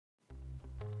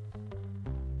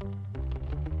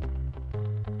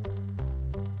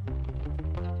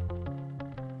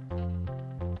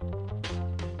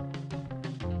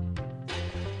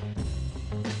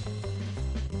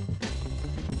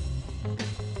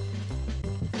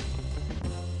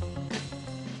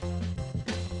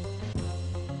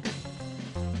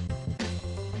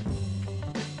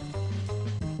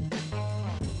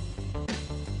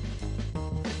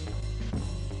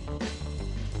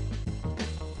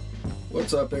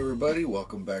What's up, everybody?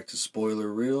 Welcome back to Spoiler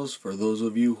Reels. For those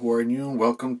of you who are new,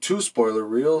 welcome to Spoiler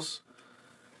Reels.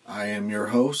 I am your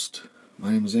host.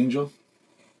 My name is Angel.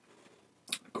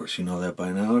 Of course, you know that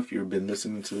by now if you've been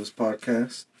listening to this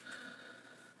podcast.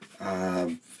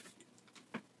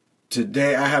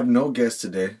 Today, I have no guest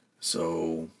today,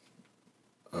 so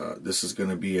this is going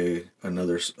to be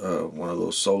another one of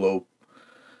those solo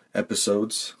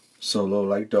episodes, solo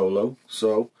like Dolo.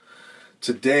 So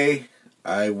today,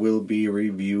 I will be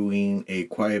reviewing A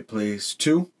Quiet Place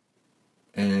 2,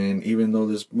 and even though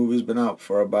this movie's been out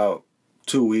for about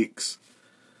 2 weeks,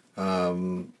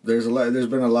 there's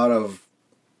been a lot of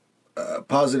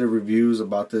positive reviews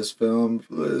about this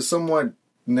film, somewhat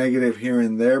negative here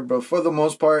and there, but for the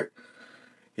most part,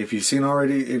 if you've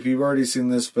already seen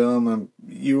this film,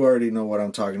 you already know what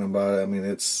I'm talking about. I mean,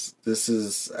 this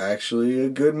is actually a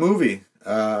good movie.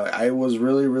 I was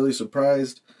really, really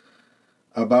surprised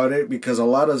about it because a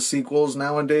lot of sequels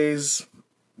nowadays,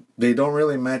 they don't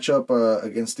really match up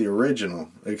against the original,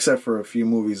 except for a few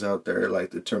movies out there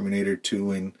like the Terminator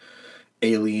 2 and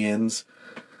Aliens.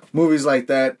 Movies like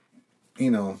that,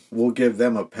 we'll give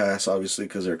them a pass, obviously,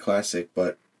 because they're classic,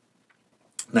 but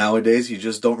nowadays you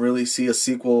just don't really see a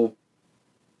sequel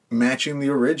matching the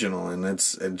original, and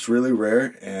it's really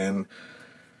rare, and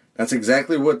that's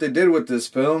exactly what they did with this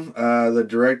film. The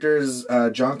director is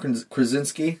John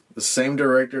Krasinski, the same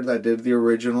director that did the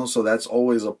original, so that's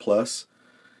always a plus.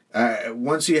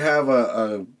 Once you have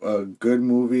a good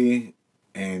movie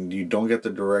and you don't get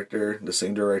the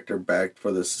same director back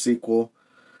for the sequel,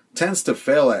 tends to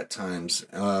fail at times.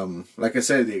 Like I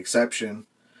said, the exception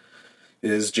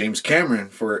is James Cameron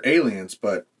for Aliens,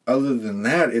 but other than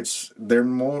that,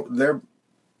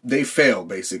 they fail,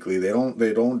 basically. They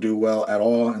don't do well at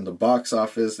all in the box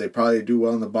office. They probably do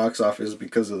well in the box office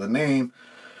because of the name.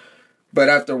 But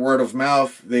after word of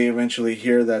mouth, they eventually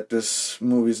hear that this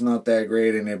movie's not that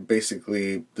great, and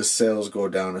the sales go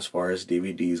down as far as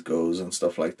DVDs goes and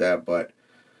stuff like that. But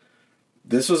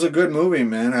this was a good movie,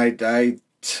 man. I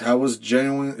was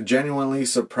genuinely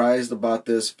surprised about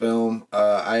this film.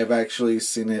 I have actually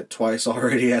seen it twice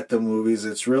already at the movies.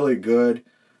 It's really good.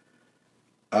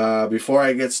 Before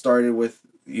I get started with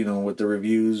the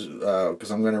reviews,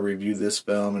 because I'm going to review this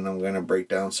film and I'm going to break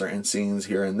down certain scenes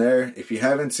here and there. If you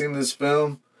haven't seen this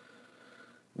film,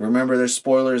 remember there's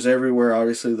spoilers everywhere.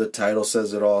 Obviously, the title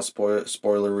says it all,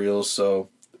 spoiler reels. So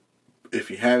if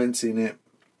you haven't seen it,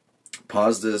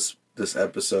 pause this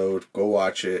episode, go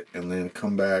watch it, and then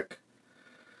come back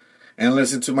and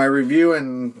listen to my review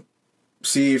and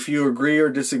see if you agree or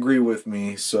disagree with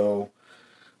me. So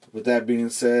with that being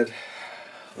said,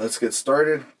 let's get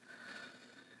started.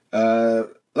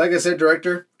 Like I said,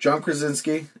 director John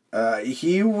Krasinski.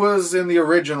 He was in the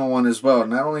original one as well.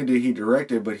 Not only did he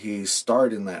direct it, but he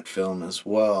starred in that film as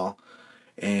well.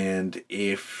 And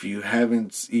if you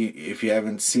haven't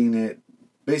seen it,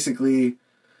 basically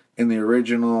in the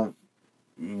original,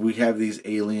 we have these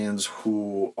aliens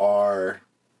who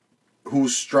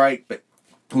strike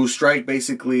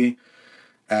basically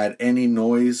at any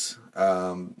noise.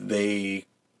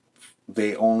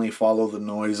 They only follow the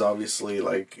noise, obviously,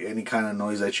 like any kind of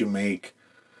noise that you make,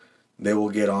 they will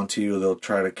get onto you, they'll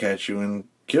try to catch you and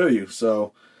kill you.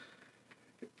 So,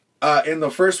 in the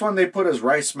first one, they put us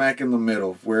right smack in the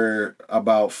middle. We're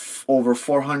about over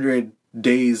 400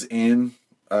 days in,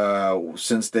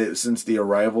 since the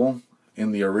arrival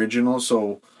in the original.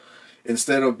 So,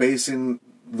 instead of basing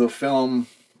the film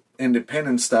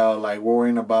independent style, like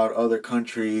worrying about other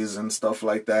countries and stuff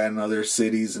like that, and other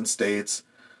cities and states,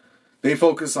 they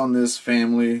focus on this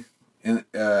family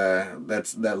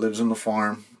that lives on the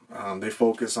farm. They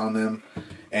focus on them,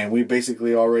 and we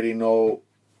basically already know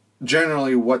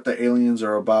generally what the aliens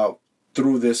are about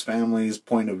through this family's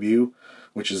point of view,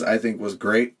 which I think was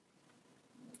great.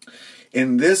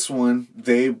 In this one,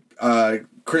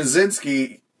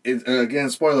 Krasinski,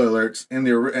 again, spoiler alerts.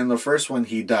 In the first one,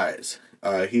 he dies.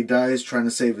 He dies trying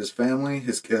to save his family,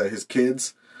 his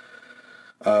kids,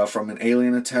 from an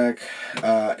alien attack,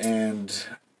 and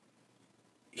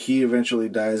he eventually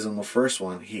dies in the first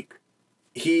one. He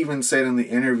even said in the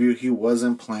interview he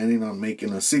wasn't planning on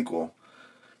making a sequel.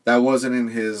 That wasn't in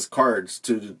his cards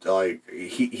to, like,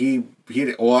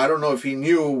 well, I don't know if he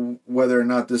knew whether or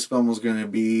not this film was going to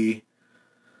be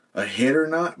a hit or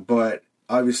not, but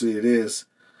obviously it is,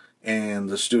 and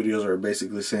the studios are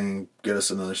basically saying, get us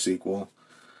another sequel.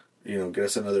 Get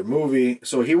us another movie.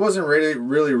 So he wasn't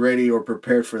really ready or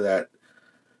prepared for that.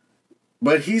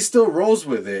 But he still rolls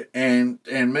with it, and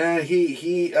man,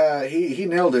 he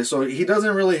nailed it. So he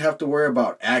doesn't really have to worry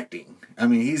about acting. I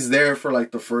mean, he's there for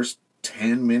like the first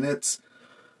 10 minutes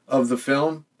of the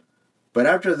film, But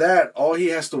after that, all he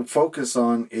has to focus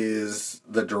on is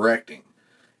the directing.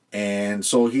 And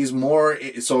so he's more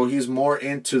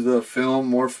into the film,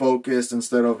 more focused,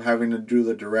 instead of having to do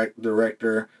the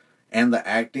director and the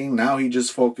acting. Now he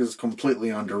just focused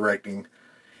completely on directing.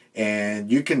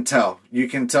 And you can tell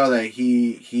that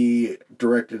he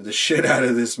directed the shit out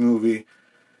of this movie.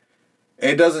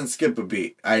 It doesn't skip a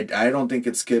beat. I don't think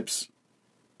it skips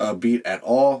a beat at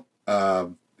all.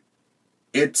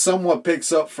 It somewhat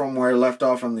picks up from where it left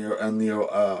off in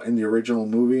the original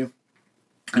movie.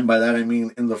 And by that I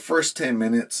mean, in the first 10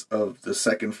 minutes of the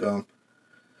second film,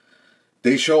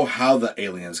 they show how the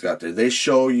aliens got there. They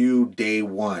show you day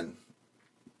one.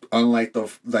 Unlike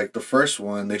the first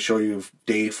one, they show you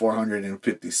day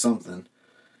 450 something.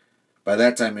 By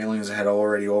that time, aliens had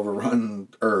already overrun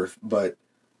Earth, but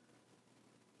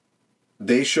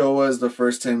they show us the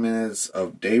first 10 minutes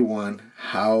of day one,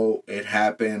 how it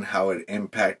happened, how it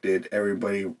impacted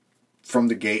everybody from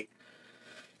the gate.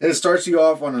 And it starts you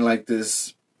off on like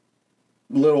this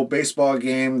little baseball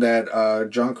game that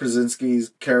John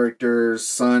Krasinski's character's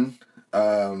son,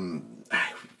 I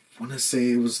want to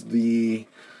say it was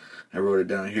I wrote it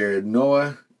down here,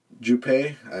 Noah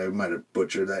Jupe. I might have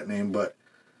butchered that name, but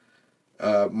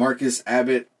Marcus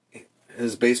Abbott,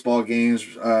 his baseball games,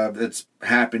 it's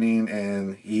happening,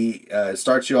 and it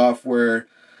starts you off where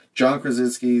John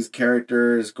Krasinski's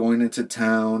character is going into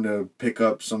town to pick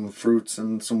up some fruits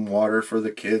and some water for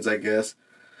the kids, I guess.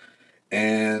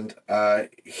 And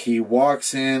he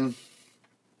walks into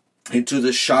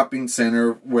the shopping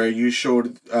center where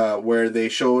where they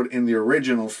showed in the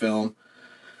original film,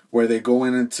 where they go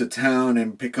into town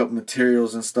and pick up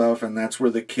materials and stuff, and that's where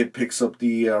the kid picks up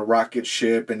the rocket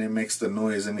ship, and it makes the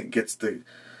noise, and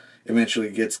eventually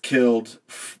gets killed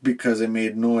because it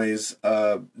made noise.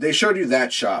 They showed you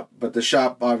that shop, but the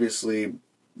shop obviously,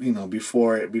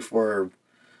 before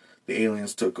the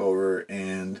aliens took over,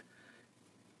 and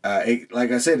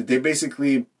like I said, they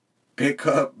basically pick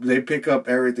up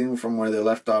everything from where they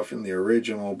left off in the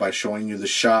original by showing you the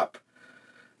shop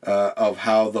of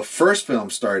how the first film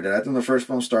started. I think the first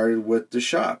film started with the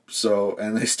shop. So,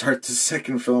 and they start the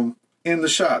second film in the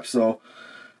shop. So,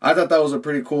 I thought that was a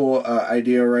pretty cool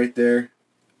idea right there.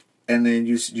 And then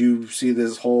you see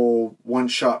this whole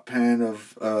one-shot pan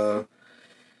of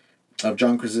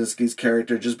John Krasinski's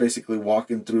character just basically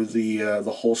walking through the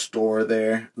whole store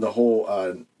there, the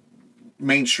whole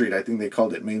Main Street. I think they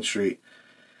called it Main Street,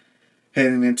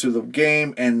 heading into the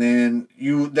game. And then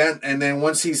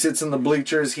once he sits in the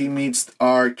bleachers, he meets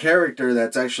our character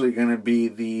that's actually going to be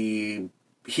the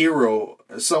hero,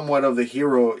 somewhat of the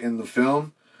hero in the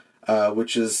film,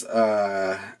 which is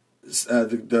the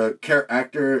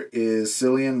actor is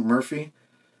Cillian Murphy.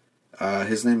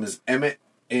 His name is Emmett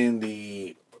in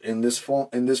this film.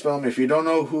 If you don't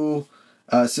know who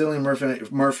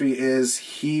Cillian Murphy is,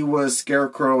 he was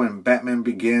Scarecrow in Batman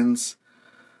Begins.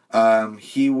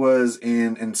 He was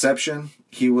in Inception.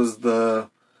 He was the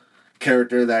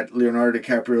character that Leonardo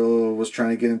DiCaprio was trying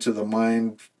to get into the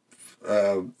mind.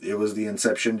 It was the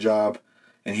Inception job,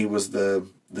 and he was the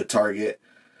target.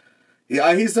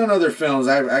 Yeah, he's done other films.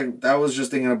 I was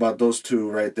just thinking about those two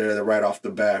right there, right off the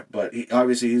bat. But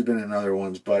obviously he's been in other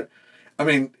ones. But I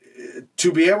mean,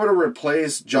 to be able to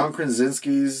replace John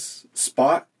Krasinski's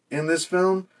spot in this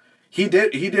film, he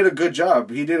did a good job.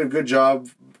 He did a good job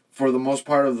for the most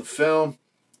part of the film.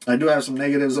 I do have some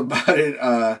negatives about it,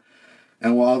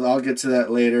 and I'll get to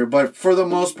that later. But for the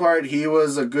most part, he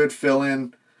was a good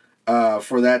fill-in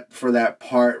for that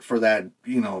part, for that,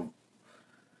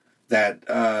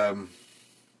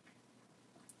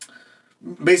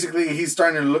 basically he's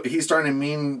starting to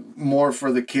mean more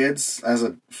for the kids as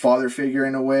a father figure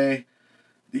in a way.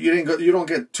 You don't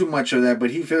get too much of that, but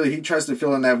he tries to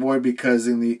fill in that void, because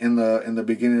in the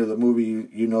beginning of the movie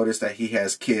you notice that he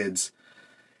has kids,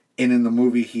 and in the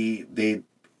movie they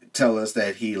tell us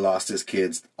that he lost his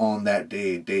kids on that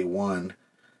day one.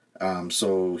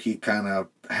 So he kind of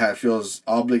feels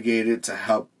obligated to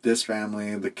help this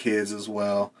family, the kids as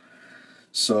well.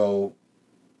 So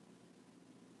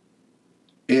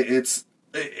I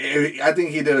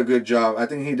think he did a good job. I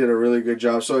think he did a really good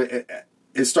job. So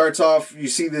it starts off, you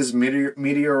see this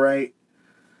meteorite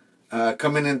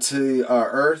coming into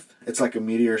Earth. It's like a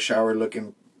meteor shower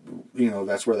looking,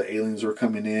 that's where the aliens were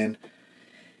coming in.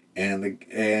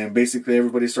 And basically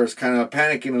everybody starts kind of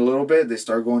panicking a little bit. They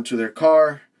start going to their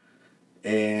car.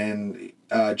 And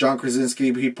John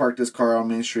Krasinski, he parked his car on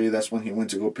Main Street. That's when he went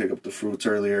to go pick up the fruits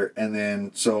earlier. And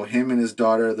then, so him and his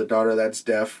daughter, the daughter that's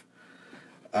deaf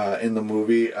in the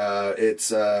movie,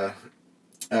 it's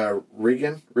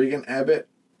Regan Abbott,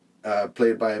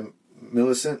 played by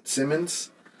Millicent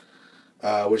Simmons.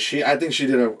 which I think she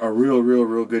did a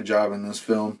real good job in this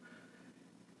film.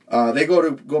 They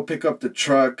go pick up the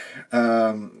truck,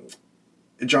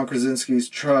 John Krasinski's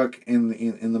truck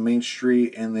in the main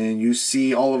street, and then you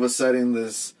see all of a sudden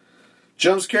this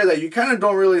jump scare that you kind of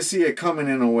don't really see it coming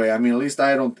in a way. I mean, at least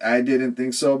I didn't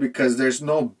think so, because there's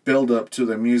no build up to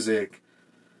the music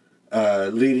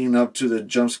leading up to the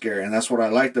jump scare, and that's what I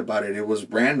liked about it. It was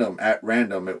at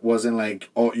random. It wasn't like,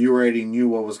 oh, you already knew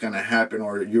what was going to happen,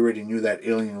 or you already knew that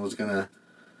alien was going to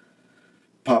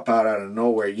pop out of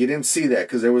nowhere. You didn't see that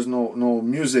because there was no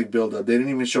music build up. They didn't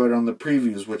even show it on the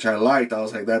previews, which I liked. I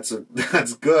was like, that's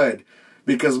good,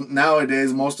 because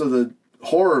nowadays most of the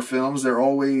horror films, they're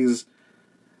always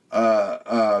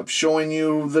showing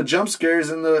you the jump scares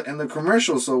in the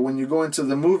commercials. So when you go into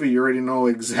the movie, you already know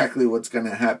exactly what's going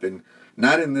to happen.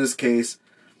 Not in this case.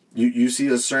 You see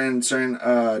a certain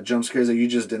jump scares that you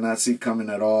just did not see coming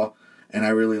at all, and I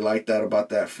really liked that about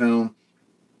that film.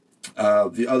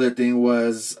 The other thing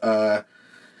was,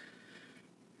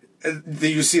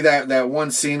 you see that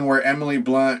one scene where Emily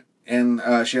Blunt and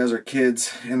she has her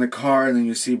kids in the car, and then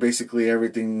you see basically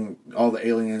everything, all the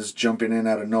aliens jumping in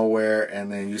out of nowhere,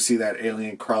 and then you see that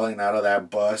alien crawling out of that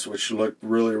bus, which looked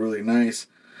really nice.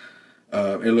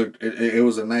 It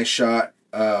was a nice shot.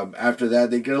 After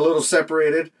that, they get a little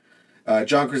separated.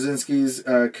 John Krasinski's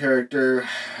character,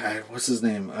 what's his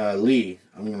name? Lee.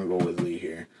 I'm gonna go with Lee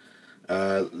here.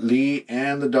 Lee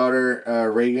and the daughter,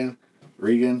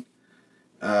 Regan,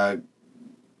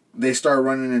 they start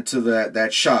running into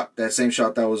that shop, that same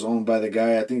shop that was owned by the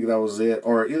guy. I think that was it.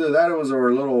 Or either that or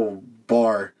a little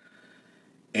bar.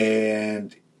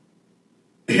 And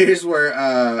here's where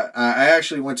I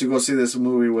actually went to go see this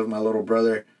movie with my little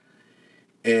brother.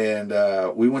 And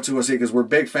we went to go see it because we're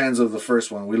big fans of the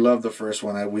first one. We love the first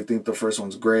one. We think the first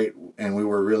one's great. And we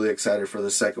were really excited for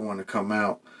the second one to come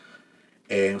out.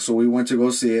 And so we went to go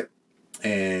see it,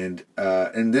 and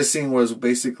this scene was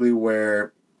basically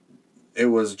where it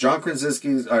was John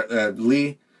Krasinski's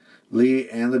Lee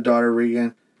and the daughter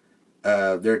Regan.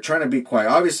 They're trying to be quiet.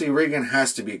 Obviously, Regan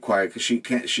has to be quiet because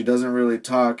she doesn't really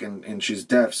talk, and she's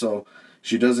deaf, so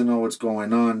she doesn't know what's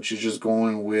going on. She's just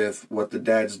going with what the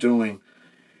dad's doing,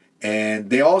 and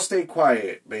they all stay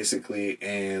quiet basically,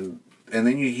 and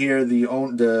then you hear the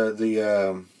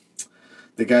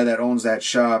guy that owns that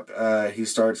shop, he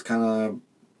starts kind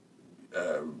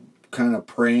of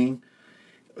praying.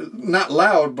 Not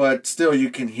loud, but still you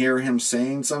can hear him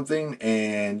saying something,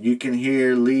 and you can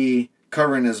hear Lee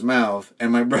covering his mouth.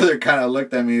 And my brother kind of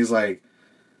looked at me, he's like,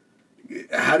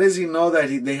 how does he know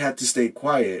that they had to stay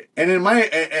quiet? And and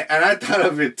I thought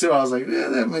of it too. I was like, yeah,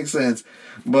 that makes sense.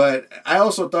 But I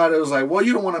also thought it was like, well,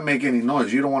 you don't want to make any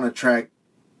noise. You don't want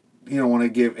to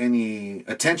give any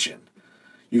attention.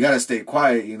 You got to stay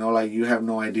quiet, like you have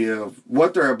no idea of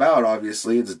what they're about.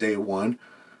 Obviously, it's day one.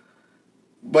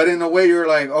 But in a way, you're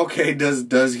like, okay,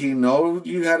 does he know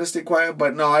you had to stay quiet?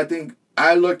 But no, I think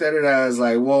I looked at it as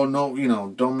like, well, no,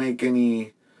 don't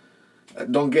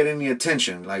get any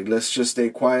attention. Like, let's just stay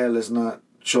quiet. Let's not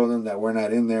show them that we're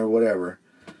not in there, whatever.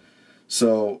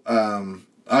 So,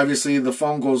 obviously, the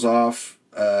phone goes off.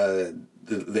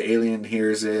 The alien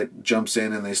hears it, jumps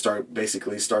in, and they start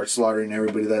slaughtering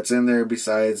everybody that's in there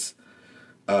besides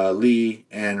Lee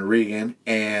and Regan.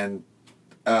 And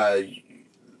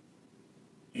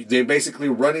they basically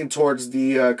running towards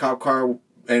the cop car,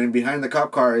 and behind the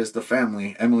cop car is the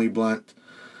family. Emily Blunt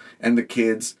and the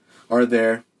kids are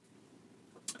there.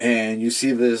 And you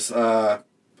see this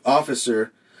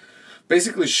officer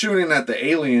basically shooting at the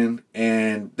alien,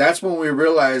 and that's when we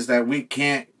realize that we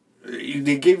can't.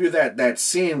 They give you that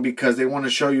scene because they want to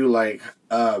show you like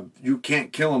you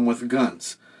can't kill them with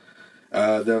guns.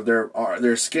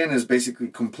 Their skin is basically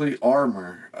complete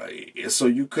armor, so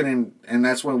you couldn't. And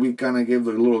that's when we kind of gave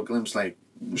the little glimpse like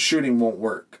shooting won't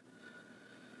work.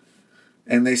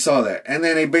 And they saw that, and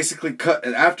then they basically cut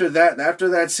after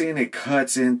that scene. It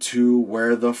cuts into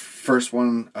where the first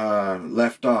one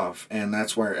left off, and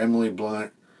that's where Emily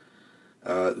Blunt,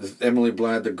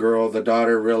 the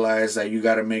daughter, realized that you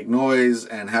got to make noise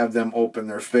and have them open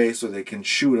their face so they can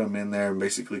shoot them in there and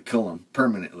basically kill them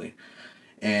permanently.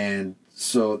 And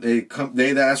so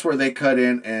that's where they cut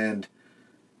in, and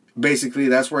basically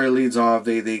that's where it leads off.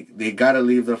 They gotta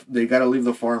leave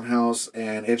the farmhouse,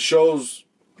 and it shows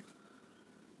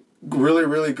really,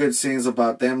 really good scenes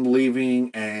about them leaving,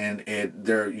 and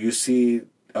you see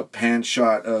a pan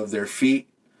shot of their feet.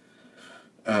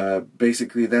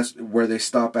 Basically, that's where they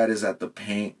stop at, is at the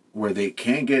paint, where they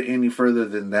can't get any further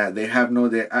than that. They have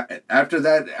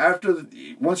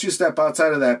once you step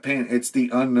outside of that paint, it's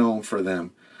the unknown for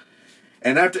them.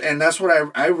 And that's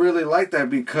what I really like that,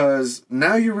 because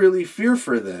now you really fear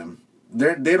for them.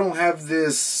 They don't have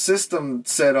this system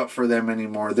set up for them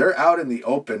anymore. They're out in the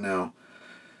open now.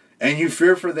 And you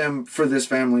fear for them, for this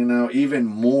family now, even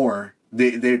more.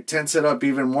 They tense it up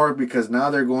even more, because now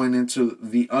they're going into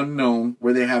the unknown,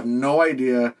 where they have no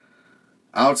idea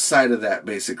outside of that,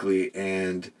 basically.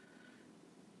 And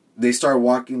they start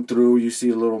walking through. You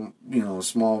see a little,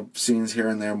 small scenes here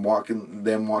and there,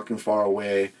 walking far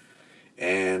away.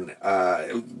 And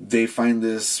they find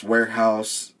this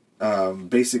warehouse,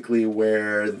 basically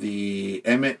where the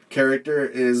Emmett character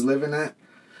is living at,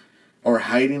 or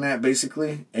hiding at,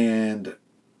 basically. And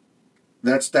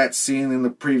that's that scene in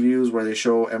the previews where they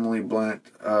show Emily Blunt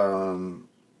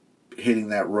hitting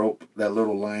that rope, that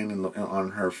little line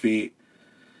on her feet,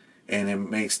 and it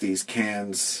makes these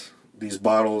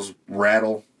bottles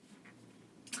rattle.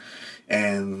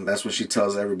 And that's when she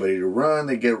tells everybody to run.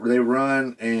 They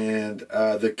run, and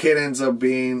the kid ends up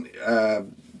being,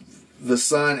 the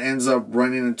son ends up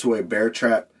running into a bear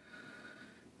trap,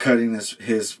 cutting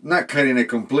his not cutting it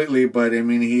completely, but I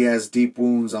mean, he has deep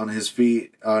wounds on his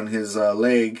feet, on his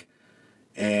leg,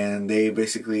 and they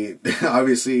basically,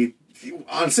 obviously,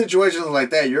 on situations like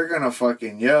that, you're gonna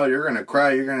fucking yell, you're gonna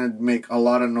cry, you're gonna make a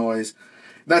lot of noise.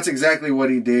 That's exactly what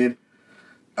he did.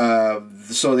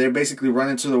 So they basically run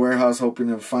into the warehouse hoping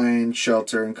to find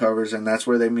shelter and covers, and that's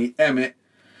where they meet Emmett.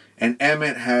 And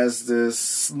Emmett has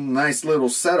this nice little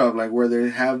setup, like where they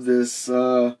have this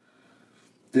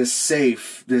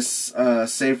safe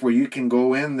where you can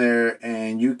go in there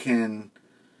and you can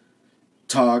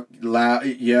talk loud,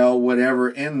 yell, whatever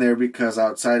in there, because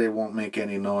outside it won't make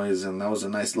any noise. And that was a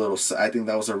nice little, I think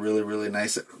that was a really, really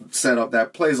nice setup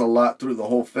that plays a lot through the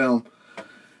whole film.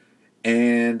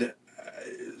 And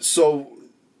so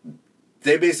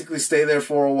they basically stay there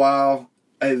for a while,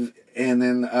 and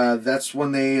then that's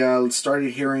when they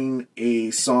started hearing a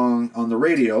song on the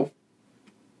radio,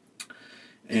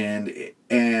 and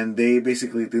they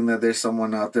basically think that there's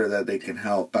someone out there that they can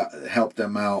help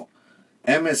them out.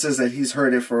 Emmett says that he's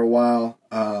heard it for a while.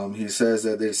 He says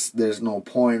that there's no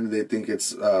point. They think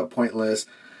it's pointless.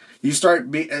 You start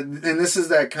and this is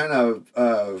that kind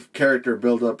of character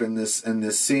build up in this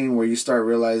scene, where you start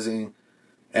realizing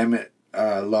Emmett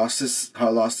lost his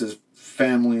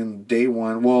family in day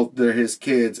one. Well, they're his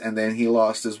kids, and then he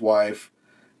lost his wife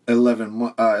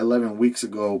 11 weeks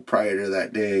ago prior to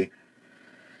that day.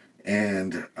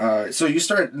 And so you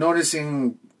start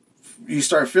noticing, you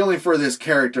start feeling for this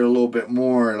character a little bit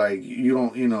more. Like,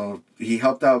 he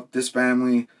helped out this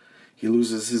family, he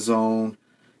loses his own,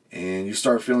 and you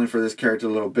start feeling for this character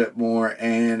a little bit more.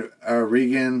 And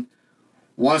Regan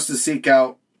wants to seek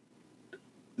out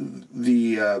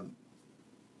the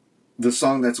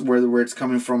song that's where it's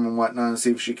coming from and whatnot, and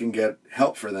see if she can get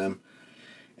help for them.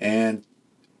 And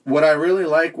what I really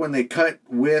like when they cut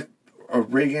with a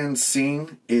Regan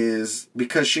scene is,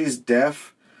 because she's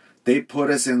deaf, they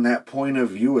put us in that point of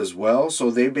view as well.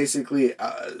 So they basically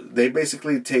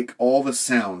take all the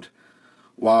sound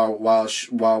while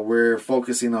we're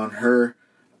focusing on her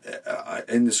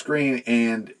in the screen,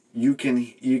 and you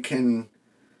can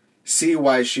see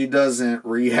why she doesn't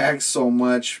react so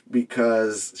much,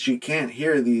 because she can't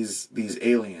hear these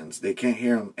aliens. They can't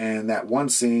hear them. And that one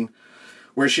scene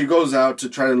where she goes out to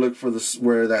try to look for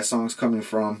where that song's coming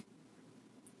from,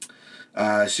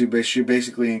 she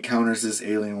basically encounters this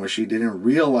alien where she didn't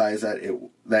realize that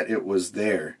it was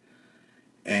there,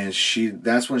 and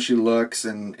that's when she looks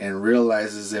and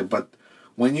realizes it. But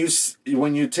when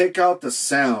you take out the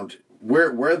sound,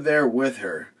 we're there with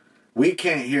her. We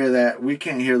can't hear that. We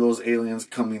can't hear those aliens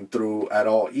coming through at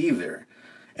all either.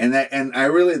 And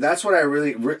that's what I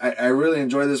really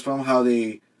enjoy this film, how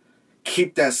they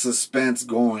keep that suspense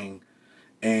going,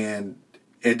 and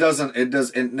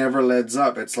it never lets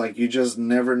up. It's like you just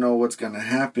never know what's going to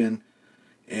happen.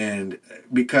 And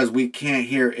because we can't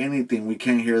hear anything, we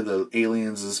can't hear the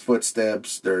aliens'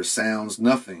 footsteps, their sounds,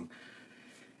 nothing.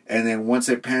 And then once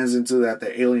it pans into that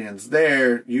the alien's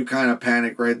there, you kind of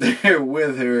panic right there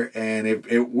with her, and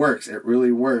it works. It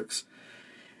really works.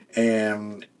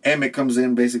 And Emmett comes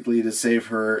in basically to save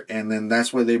her, and then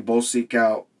that's where they both seek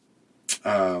out.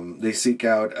 They seek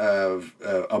out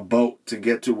a boat to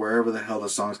get to wherever the hell the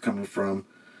song's coming from,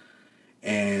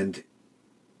 and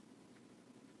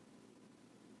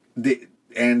they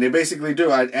basically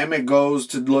do. Emmett goes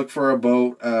to look for a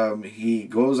boat. He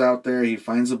goes out there. He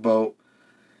finds a boat.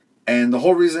 And the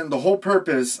whole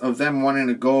purpose of them wanting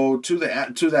to go to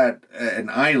an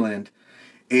island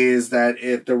is that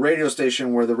if the radio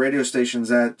station where the radio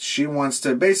station's at, she wants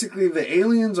to, basically the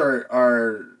aliens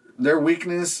are their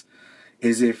weakness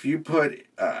is if you put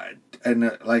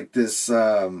like this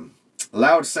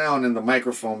loud sound in the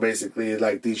microphone, basically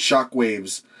like these shock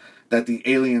waves that the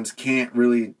aliens can't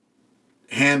really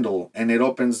handle, and it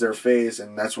opens their face,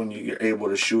 and that's when you're able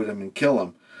to shoot them and kill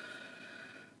them.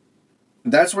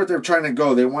 That's where they're trying to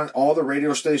go. They want all the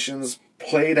radio stations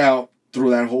played out through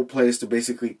that whole place to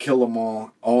basically kill them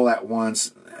all at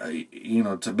once,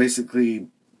 to basically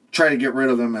try to get rid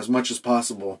of them as much as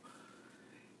possible.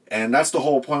 And that's the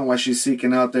whole point why she's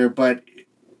seeking out there. But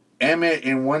Emmett,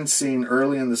 in one scene,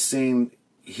 early in the scene,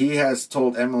 he has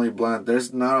told Emily Blunt,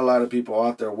 there's not a lot of people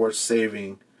out there worth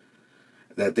saving,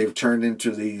 that they've turned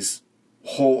into these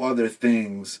whole other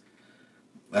things.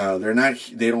 They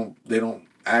don't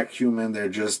act human.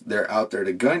 They're out there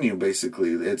to gun you,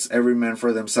 basically. It's every man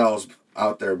for themselves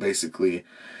out there, basically.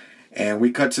 And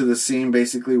we cut to the scene,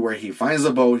 basically, where he finds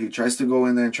a boat. He tries to go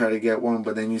in there and try to get one,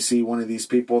 but then you see one of these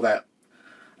people that,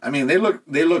 I mean, they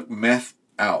look meth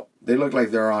out. They look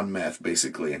like they're on meth,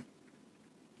 basically.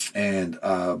 And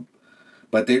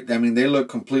but they look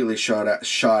completely shot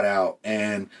out.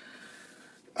 And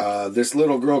this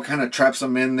little girl kind of traps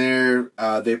them in there.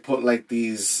 They put like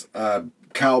these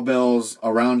cowbells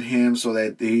around him so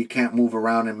that he can't move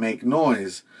around and make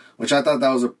noise, which I thought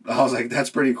I was like, that's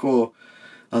pretty cool.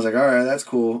 I was like, all right, that's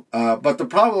cool. But the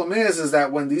problem is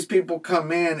that when these people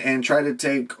come in and try to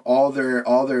take all their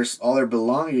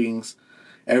belongings,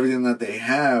 everything that they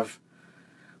have,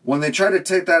 when they try to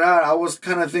take that out, I was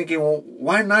kind of thinking, well,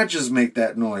 why not just make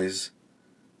that noise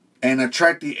and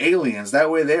attract the aliens?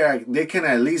 That way they can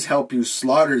at least help you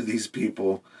slaughter these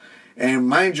people. And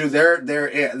mind you, they're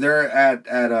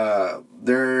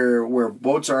where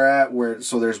boats are at,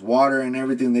 so there's water and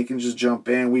everything. They can just jump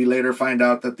in. We later find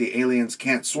out that the aliens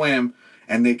can't swim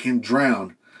and they can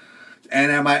drown.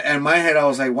 And in my head, I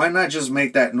was like, why not just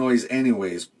make that noise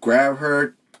anyways? Grab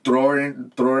her, throw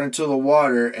her into the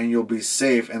water, and you'll be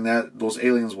safe. And those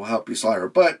aliens will help you slaughter her.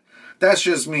 But that's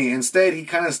just me. Instead, he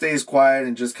kind of stays quiet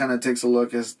and just kind of takes a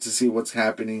look to see what's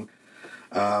happening.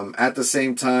 At the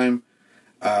same time,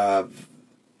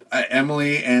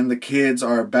 Emily and the kids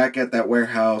are back at that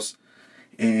warehouse,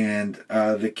 and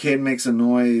the kid makes a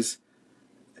noise.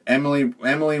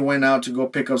 Emily went out to go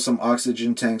pick up some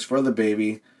oxygen tanks for the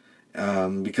baby,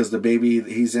 because the baby,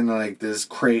 he's in like this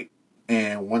crate,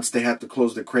 and once they have to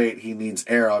close the crate, he needs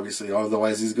air, obviously,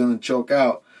 otherwise he's gonna choke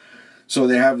out. So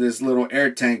they have this little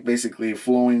air tank, basically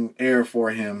flowing air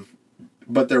for him,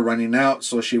 but they're running out,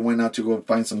 so she went out to go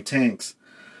find some tanks.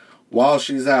 While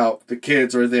she's out, the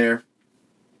kids are there,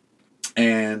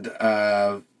 and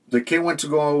the kid went to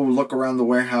go look around the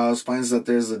warehouse, finds that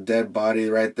there's a dead body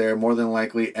right there, more than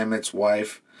likely Emmett's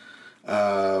wife.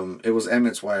 It was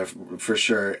Emmett's wife for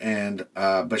sure, and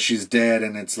but she's dead,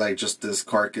 and it's like just this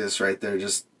carcass right there,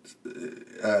 just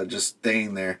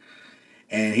staying there,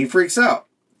 and he freaks out,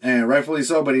 and rightfully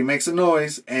so. But he makes a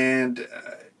noise, and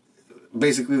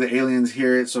basically the aliens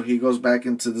hear it, so he goes back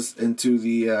into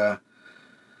the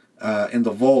in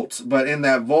the vault. But in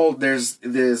that vault, there's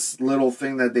this little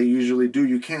thing that they usually do.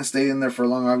 You can't stay in there for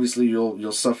long. Obviously,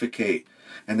 you'll suffocate.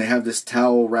 And they have this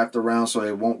towel wrapped around so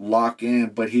it won't lock in.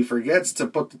 But he forgets to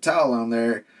put the towel on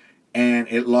there, and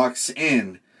it locks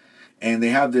in. And they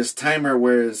have this timer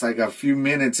where it's like a few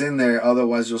minutes in there.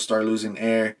 Otherwise, you'll start losing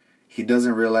air. He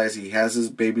doesn't realize he has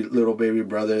his little baby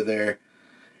brother there.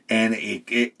 And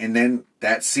and then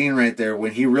that scene right there,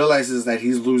 when he realizes that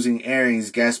he's losing air and he's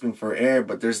gasping for air,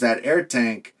 but there's that air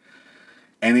tank,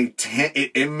 and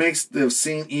it makes the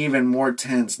scene even more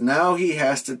tense. Now he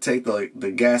has to take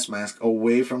the gas mask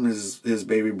away from his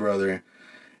baby brother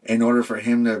in order for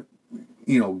him to,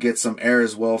 get some air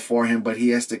as well for him. But he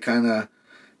has to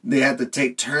they have to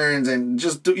take turns and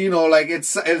just do, like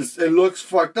it looks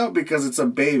fucked up because it's a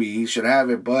baby. He should have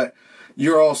it, but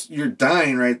you're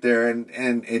dying right there,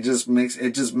 and it just makes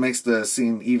the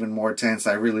scene even more tense.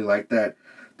 I really like that.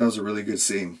 That was a really good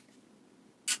scene.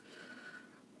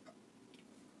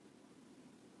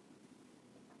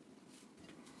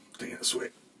 Taking a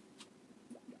swig.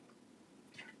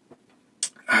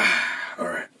 All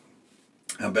right,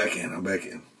 I'm back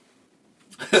in.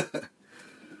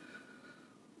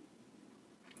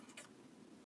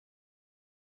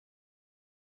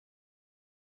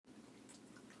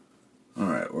 All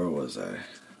right, where was I?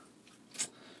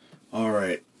 All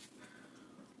right.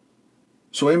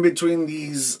 So in between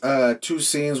these two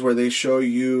scenes where they show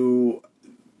you,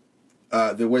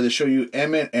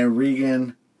 Emmett and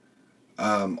Regan,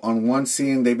 on one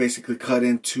scene they basically cut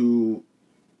into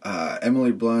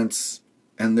Emily Blunt's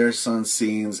and their son's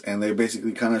scenes, and they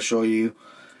basically kind of show you,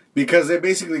 because they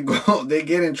basically they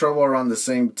get in trouble around the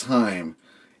same time,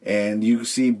 and you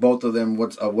see both of them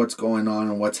what's going on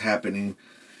and what's happening.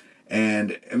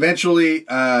 And eventually,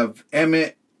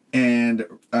 Emmett and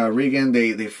Regan,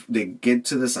 they get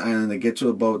to this island. They get to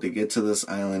a boat. They get to this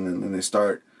island, and then they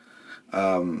start.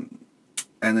 And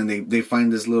then they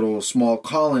find this little small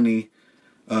colony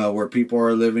where people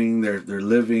are living. They're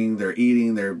living. They're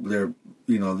eating. They're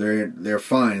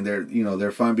fine.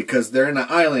 They're fine because they're in an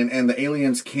island and the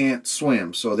aliens can't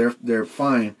swim, so they're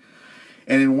fine.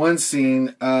 And in one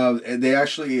scene, they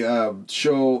actually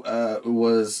show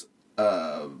was.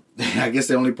 I guess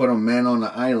they only put a man on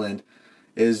the island,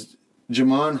 is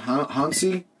Djimon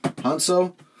Hounsou.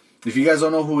 If you guys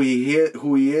don't know who he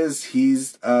is, he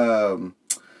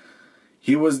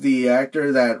was the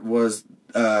actor that was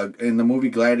in the movie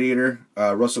Gladiator,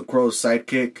 Russell Crowe's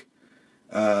sidekick,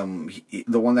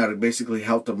 the one that basically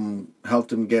helped him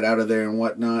get out of there and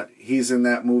whatnot. He's in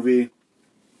that movie.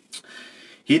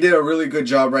 He did a really good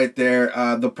job right there.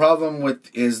 The problem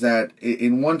is that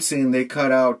in one scene they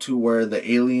cut out to where the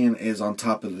alien is on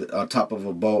top of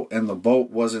a boat, and the boat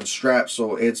wasn't strapped,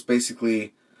 so it's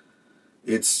basically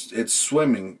it's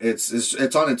swimming.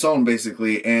 It's on its own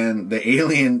basically, and the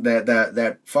alien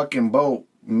that fucking boat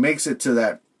makes it to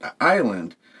that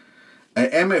island.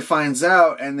 Emmett finds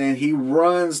out, and then he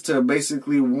runs to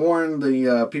basically warn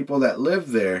the people that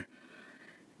live there.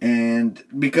 And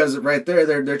because right there,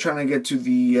 they're trying to get to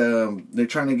the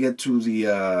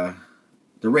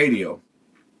the radio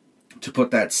to put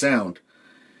that sound.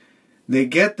 They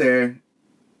get there,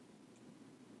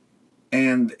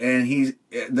 and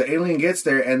the alien gets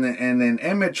there, and then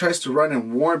Emmett tries to run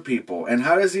and warn people. And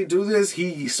how does he do this?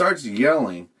 He starts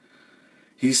yelling.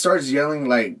 He starts yelling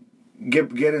like,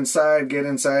 "Get inside, get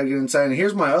inside, get inside." And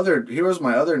here's my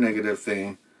other negative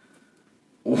thing.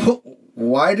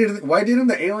 Why didn't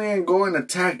the alien go and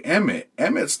attack Emmett?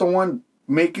 Emmett's the one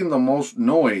making the most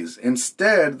noise.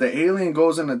 Instead, the alien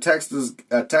goes and attacks this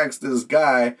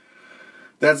guy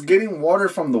that's getting water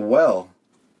from the well.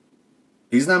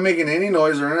 He's not making any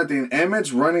noise or anything.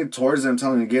 Emmett's running towards him,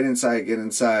 telling him, get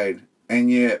inside. And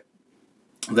yet,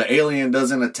 the alien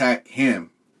doesn't attack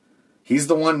him. He's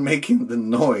the one making the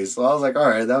noise. So I was like,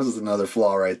 alright, that was another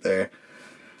flaw right there.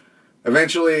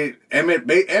 Eventually, Emmett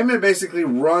basically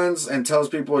runs and tells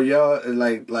people, "Yo,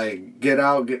 get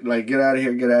out of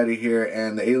here!"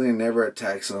 And the alien never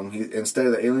attacks him. Instead,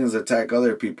 the aliens attack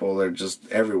other people. They're just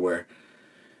everywhere.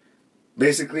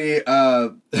 Basically,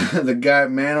 the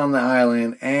man on the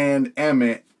island and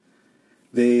Emmett,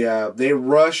 they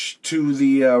rush to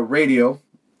the radio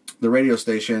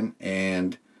station,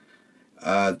 and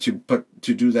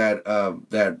to do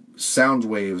that sound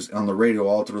waves on the radio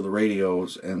all through the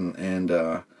radios, and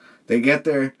they get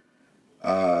there.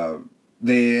 The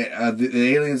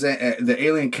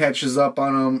alien catches up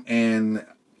on them and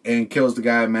kills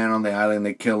the man on the island.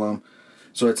 They kill him.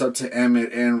 So it's up to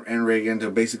Emmett and Regan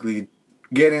to basically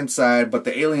get inside, but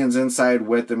the alien's inside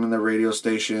with them in the radio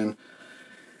station.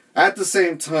 At the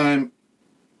same time,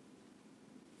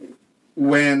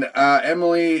 when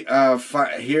Emily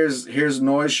hears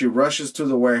noise, she rushes to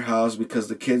the warehouse because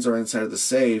the kids are inside of the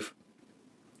safe.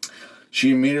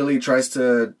 She immediately tries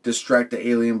to distract the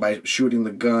alien by shooting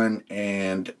the gun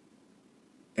and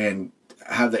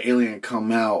have the alien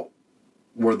come out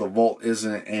where the vault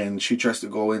isn't, and she tries to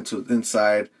go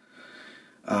inside.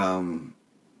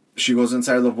 She goes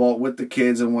inside of the vault with the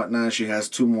kids and whatnot. She has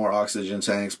 2 more oxygen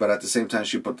tanks, but at the same time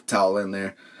she put the towel in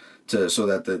there so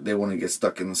that they wouldn't get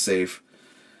stuck in the safe.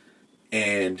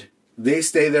 And they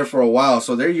stay there for a while,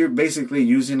 so they're basically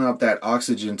using up that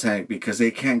oxygen tank because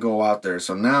they can't go out there.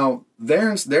 So now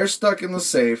they're stuck in the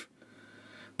safe.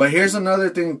 But here's another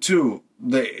thing too: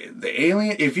 the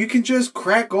alien, if you can just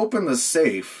crack open the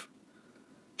safe,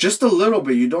 just a little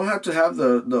bit, you don't have to have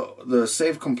the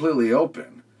safe completely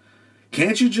open.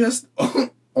 Can't you just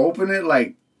open it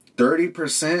like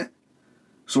 30%?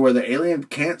 So where the alien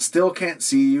still can't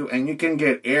see you, and you can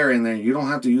get air in there. You don't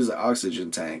have to use the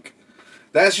oxygen tank.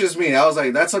 That's just me. I was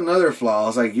like, that's another flaw. I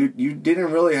was like, you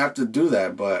didn't really have to do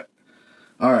that, but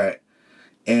all right.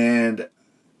 And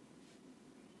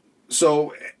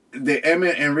so the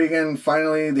Emmett and Regan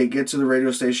finally they get to the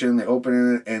radio station. They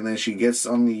open it, and then she gets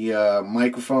on the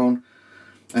microphone.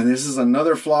 And this is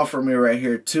another flaw for me right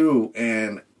here too.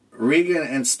 And Regan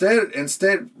instead.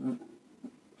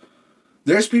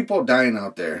 There's people dying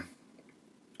out there.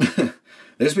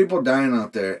 There's people dying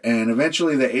out there. And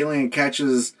eventually the alien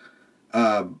catches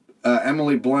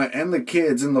Emily Blunt and the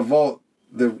kids in the vault.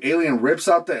 The alien rips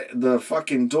out the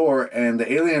fucking door, and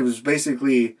the alien was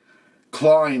basically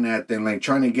clawing at them, like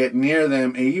trying to get near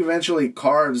them, and he eventually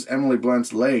carves Emily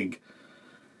Blunt's leg.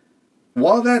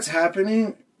 While that's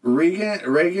happening, Regan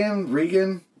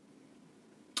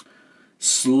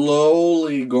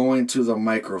slowly going to the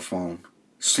microphone.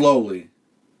 Slowly.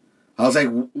 I was like,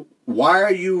 why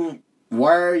are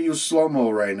you slow-mo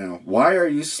right now? Why are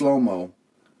you slow-mo?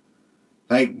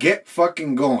 Like, get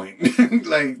fucking going.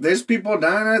 Like, there's people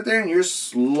dying out there and you're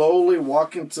slowly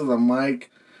walking to the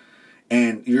mic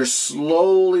and you're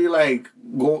slowly, like,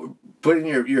 putting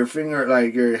your finger,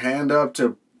 like, your hand up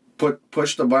to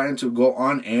push the button to go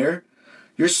on air.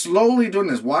 You're slowly doing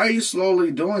this. Why are you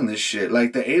slowly doing this shit?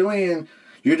 Like, the alien,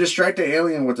 you distract the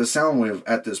alien with the sound wave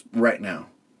at this right now.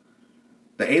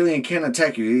 The alien can't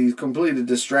attack you. He's completely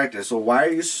distracted. So why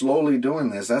are you slowly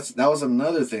doing this? That was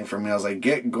another thing for me. I was like,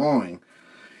 get going.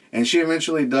 And she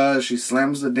eventually does. She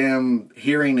slams the damn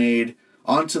hearing aid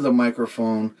onto the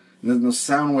microphone. And then the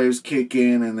sound waves kick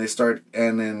in and they start,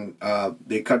 and then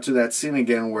they cut to that scene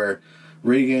again where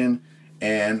Regan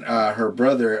and her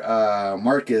brother,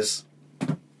 Marcus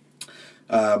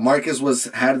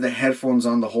had the headphones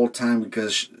on the whole time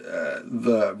because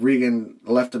the Regan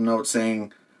left a note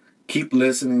saying, keep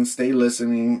listening, stay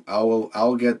listening.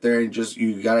 I'll get there. And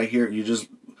you gotta hear. You just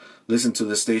listen to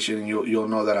the station, and you'll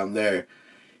know that I'm there.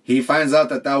 He finds out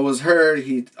that was her.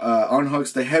 He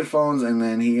unhooks the headphones, and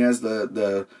then he has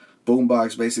the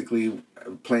boombox basically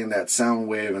playing that sound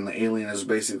wave, and the alien is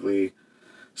basically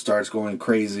starts going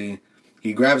crazy.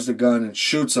 He grabs the gun and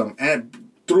shoots him, and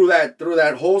through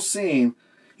that whole scene,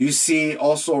 you see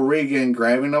also Regan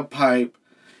grabbing a pipe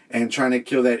and trying to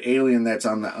kill that alien that's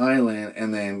on the island,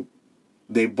 and then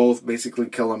they both basically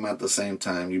kill him at the same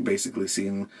time. You basically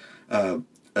seen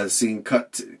a scene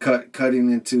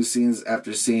cutting into scenes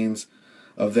after scenes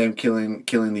of them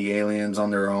killing the aliens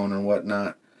on their own and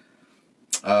whatnot.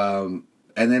 And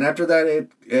then after that,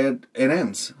 it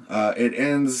ends. It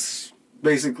ends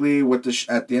basically with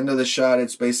at the end of the shot.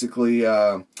 It's basically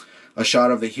a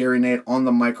shot of the hearing aid on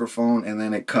the microphone, and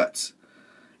then it cuts,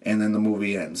 and then the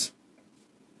movie ends.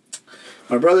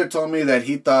 My brother told me that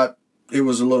he thought it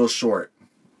was a little short.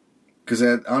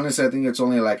 Because honestly, I think it's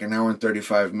only like an hour and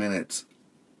 35 minutes.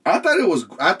 I thought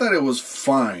it was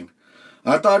fine.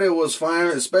 I thought it was fine,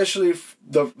 especially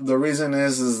the reason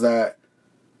is that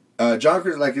John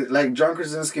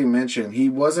Krasinski mentioned, he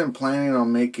wasn't planning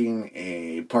on making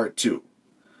a part 2.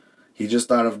 He just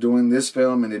thought of doing this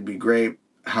film and it'd be great.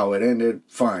 How it ended,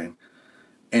 fine.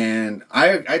 And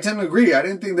I tend to agree. I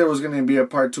didn't think there was going to be a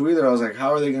part 2 either. I was like,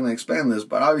 how are they going to expand this?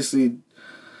 But obviously,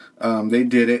 they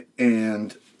did it,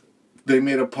 and they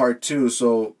made a part 2.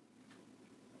 So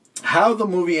how the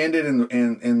movie ended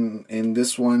in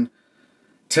this one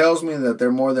tells me that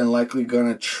they're more than likely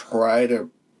gonna try to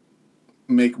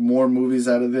make more movies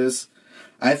out of this.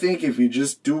 I think if you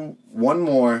just do one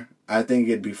more, I think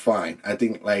it'd be fine. I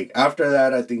think like after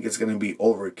that, I think it's gonna be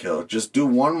overkill. Just do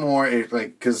one more,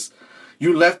 because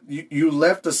you left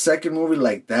the second movie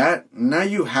like that. Now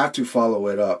you have to follow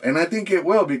it up, and I think it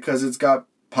will because it's got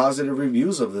positive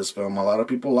reviews of this film. A lot of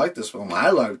people like this film. I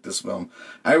like this film.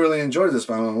 I really enjoyed this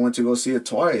film. I went to go see it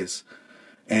twice.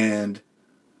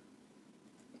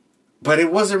 But it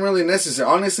wasn't really necessary.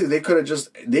 Honestly, they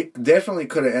definitely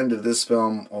could have ended this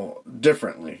film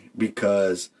differently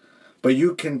but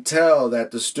you can tell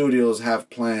that the studios have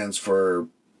plans for,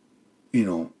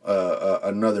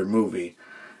 another movie.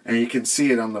 And you can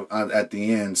see it at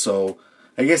the end. So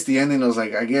I guess the ending was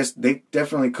like, I guess they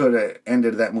definitely could have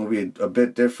ended that movie a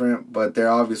bit different, but they're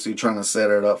obviously trying to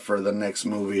set it up for the next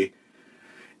movie.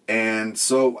 And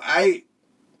so I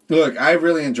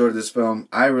really enjoyed this film.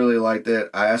 I really liked it.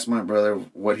 I asked my brother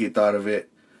what he thought of it.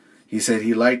 He said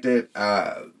he liked it.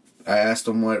 I asked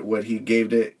him what he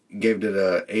gave it. Gave it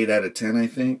a 8 out of 10, I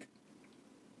think.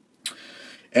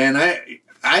 And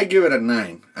I give it a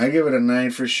 9. I give it a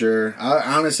 9 for sure.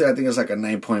 Honestly, I think it's like a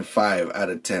 9.5 out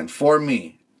of 10 for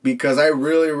me. Because I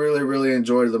really, really, really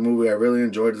enjoyed the movie. I really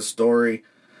enjoyed the story.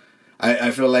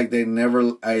 I feel like they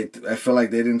feel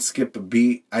like they didn't skip a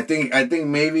beat. I think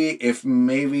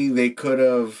maybe they could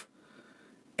have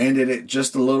ended it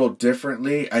just a little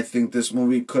differently, I think this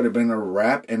movie could have been a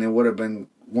wrap, and it would have been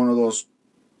one of those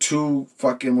 2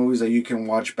 fucking movies that you can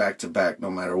watch back to back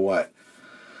no matter what.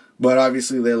 But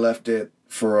obviously they left it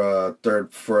for a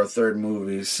third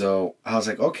movie, so I was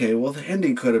like, okay, well the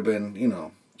ending could have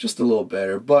been, just a little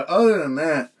better. But other than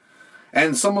that,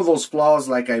 and some of those flaws,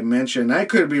 like I mentioned, I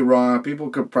could be wrong. People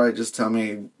could probably just tell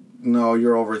me, no,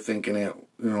 you're overthinking it,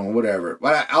 whatever.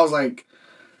 But I was like,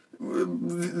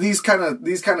 these kind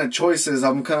of choices,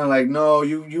 I'm kind of like, no,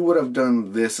 you would have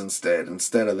done this instead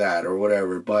of that or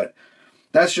whatever. But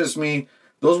that's just me.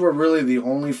 Those were really the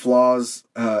only flaws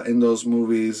in those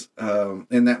movies,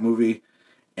 in that movie.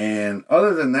 And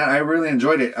other than that, I really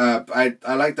enjoyed it. I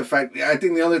like the fact. I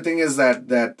think the other thing is that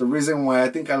the reason why I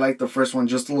think I like the first one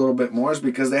just a little bit more is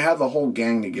because they have the whole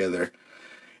gang together.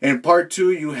 In part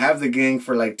two, you have the gang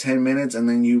for like 10 minutes, and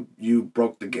then you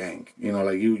broke the gang. You know,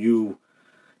 like you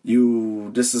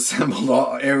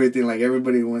disassembled everything. Like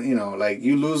everybody went. You know, like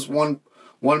you lose one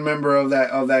member of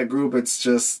that group. It's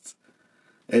just.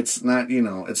 It's not,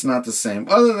 it's not the same.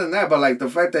 Other than that, but like the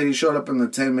fact that he showed up in the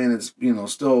 10 minutes,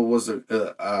 still was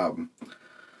I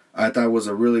thought was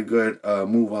a really good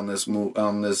move on this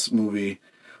movie.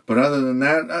 But other than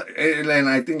that, and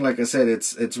I think, like I said,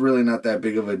 it's really not that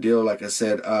big of a deal. Like I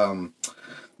said, the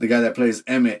guy that plays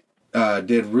Emmett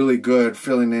did really good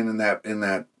filling in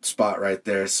that spot right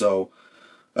there. So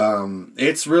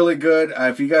it's really good.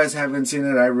 If you guys haven't seen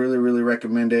it, I really, really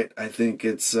recommend it. I think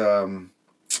it's.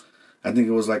 I think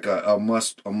it was like a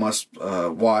must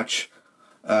watch.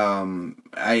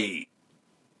 I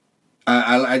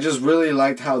just really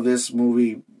liked how this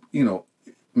movie,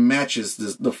 matches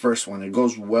the first one. It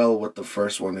goes well with the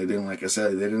first one. They didn't, like I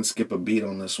said, they didn't skip a beat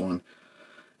on this one.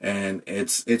 And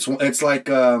it's like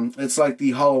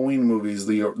the Halloween movies,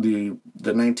 the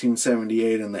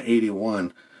 1978 and the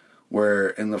 81, where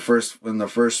in the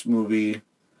first movie,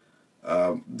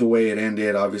 the way it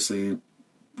ended, obviously,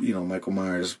 Michael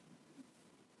Myers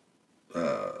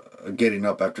getting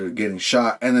up after getting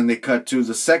shot, and then they cut to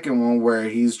the second one where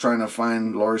he's trying to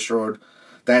find Laurie Strode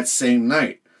that same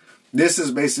night. This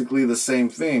is basically the same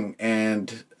thing,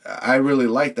 and I really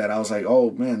like that. I was like,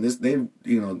 oh man, the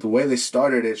way they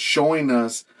started it, showing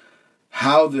us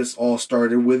how this all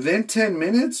started within 10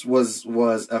 minutes was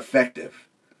effective.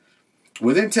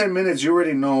 Within 10 minutes, you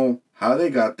already know how they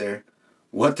got there,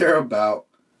 what they're about,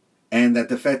 and that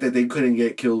the fact that they couldn't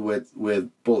get killed with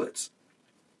bullets.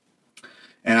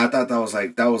 And I thought that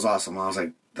was awesome. I was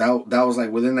like, that was like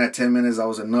within that 10 minutes, that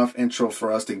was enough intro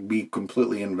for us to be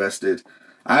completely invested.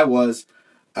 I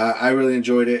really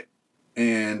enjoyed it,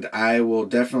 and I will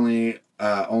definitely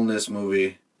own this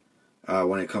movie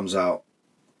when it comes out.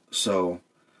 So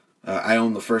I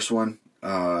own the first one,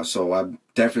 so I'm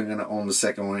definitely gonna own the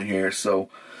second one here. So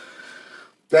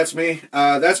that's me.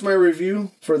 That's my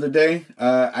review for the day.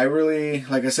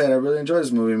 Like I said, I really enjoyed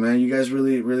this movie, man. You guys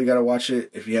really, really gotta watch it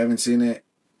if you haven't seen it.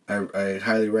 I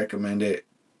highly recommend it.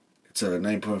 It's a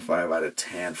 9.5 out of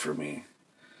 10 for me.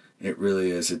 It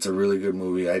really is. It's a really good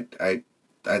movie. I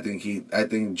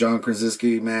think John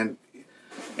Krasinski, man,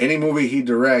 any movie he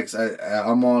directs,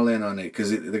 I'm all in on it because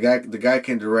the guy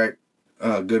can direct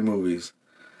good movies.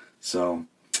 So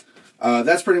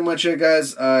that's pretty much it,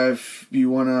 guys. If you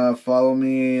want to follow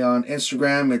me on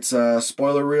Instagram, it's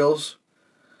Spoiler Reels.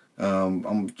 I'm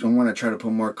going to try to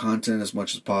put more content as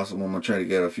much as possible. I'm going to try to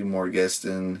get a few more guests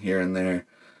in here and there.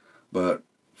 But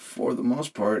for the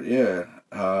most part, yeah.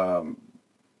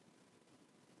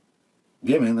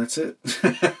 Yeah, man, that's it.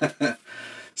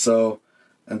 So,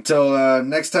 until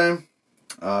next time,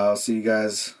 I'll see you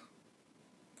guys.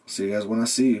 See you guys when I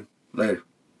see you. Later.